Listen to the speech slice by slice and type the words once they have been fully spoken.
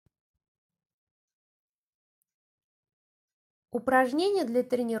Упражнение для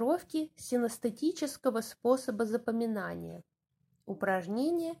тренировки синестетического способа запоминания.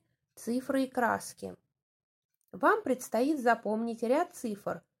 Упражнение «Цифры и краски». Вам предстоит запомнить ряд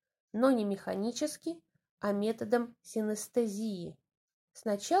цифр, но не механически, а методом синестезии.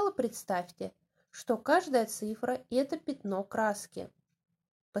 Сначала представьте, что каждая цифра – это пятно краски.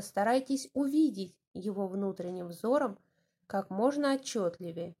 Постарайтесь увидеть его внутренним взором как можно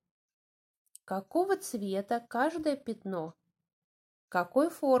отчетливее. Какого цвета каждое пятно? Какой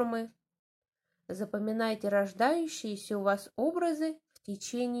формы? Запоминайте рождающиеся у вас образы в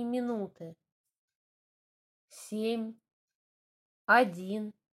течение минуты. 7,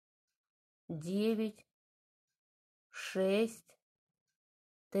 1, 9, 6,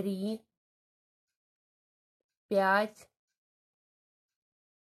 3, 5,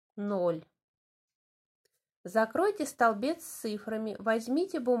 0. Закройте столбец с цифрами,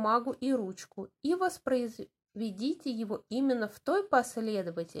 возьмите бумагу и ручку и воспроизведите его именно в той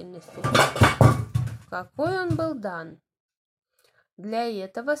последовательности, в какой он был дан. Для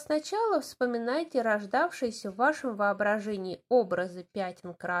этого сначала вспоминайте рождавшиеся в вашем воображении образы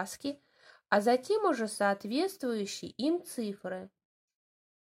пятен краски, а затем уже соответствующие им цифры.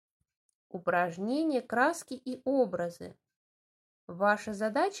 Упражнение «Краски и образы». Ваша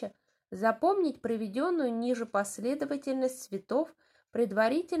задача – запомнить приведенную ниже последовательность цветов,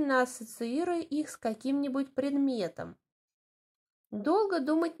 предварительно ассоциируя их с каким-нибудь предметом. Долго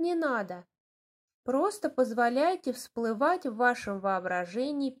думать не надо. Просто позволяйте всплывать в вашем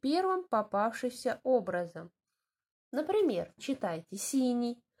воображении первым попавшимся образом. Например, читайте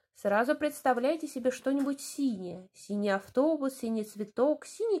 «синий». Сразу представляйте себе что-нибудь синее. Синий автобус, синий цветок,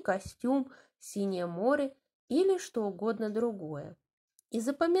 синий костюм, синее море или что угодно другое. И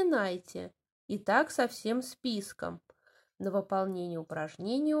запоминайте. И так со всем списком. На выполнение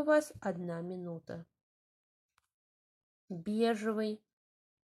упражнения у вас 1 минута. Бежевый,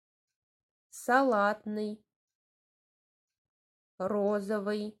 салатный,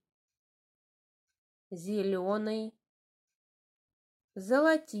 розовый, зеленый,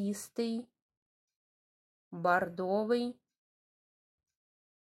 золотистый, бордовый,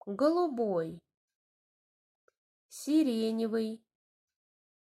 голубой, сиреневый,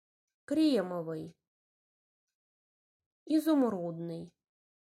 кремовый, изумрудный.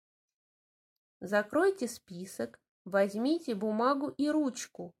 Закройте список, возьмите бумагу и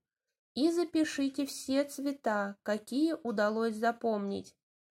ручку и запишите все цвета, какие удалось запомнить.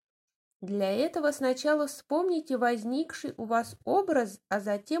 Для этого сначала вспомните возникший у вас образ, а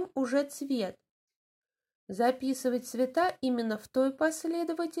затем уже цвет. Записывать цвета именно в той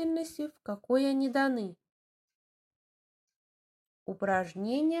последовательности, в какой они даны.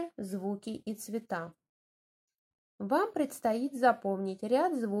 Упражнение «Звуки и цвета». Вам предстоит запомнить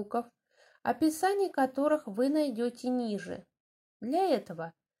ряд звуков, описание которых вы найдете ниже. Для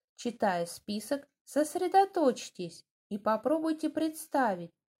этого, читая список, сосредоточьтесь и попробуйте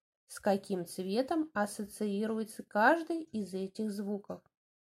представить, с каким цветом ассоциируется каждый из этих звуков.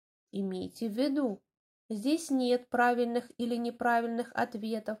 Имейте в виду, здесь нет правильных или неправильных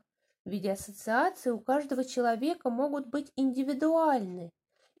ответов, ведь ассоциации у каждого человека могут быть индивидуальны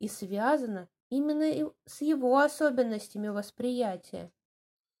и связаны именно с его особенностями восприятия.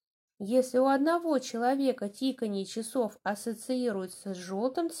 Если у одного человека тиканье часов ассоциируется с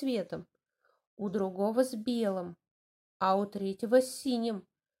желтым цветом, у другого с белым, а у третьего с синим,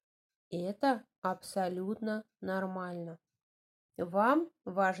 это абсолютно нормально. Вам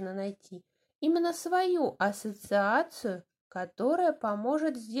важно найти именно свою ассоциацию, которая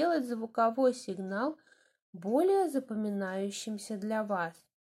поможет сделать звуковой сигнал более запоминающимся для вас.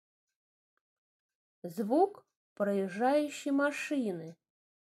 Звук проезжающей машины.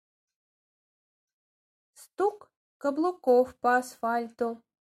 Стук каблуков по асфальту.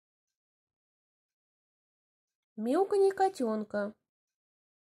 Мяуканье котенка.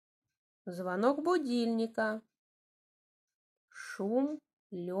 Звонок будильника. Шум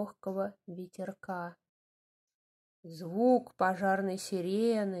легкого ветерка. Звук пожарной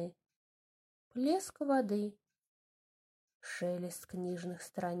сирены. Плеск воды. Шелест книжных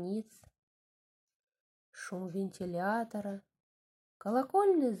страниц. Шум вентилятора.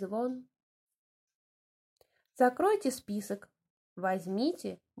 Колокольный звон. Закройте список.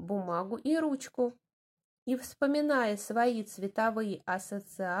 Возьмите бумагу и ручку. И, вспоминая свои цветовые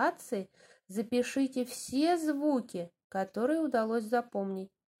ассоциации, запишите все звуки, которые удалось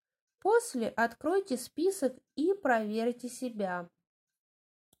запомнить. После откройте список и проверьте себя.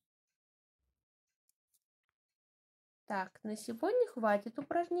 Так, на сегодня хватит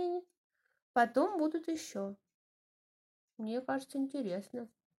упражнений. Потом будут еще. Мне кажется, интересно.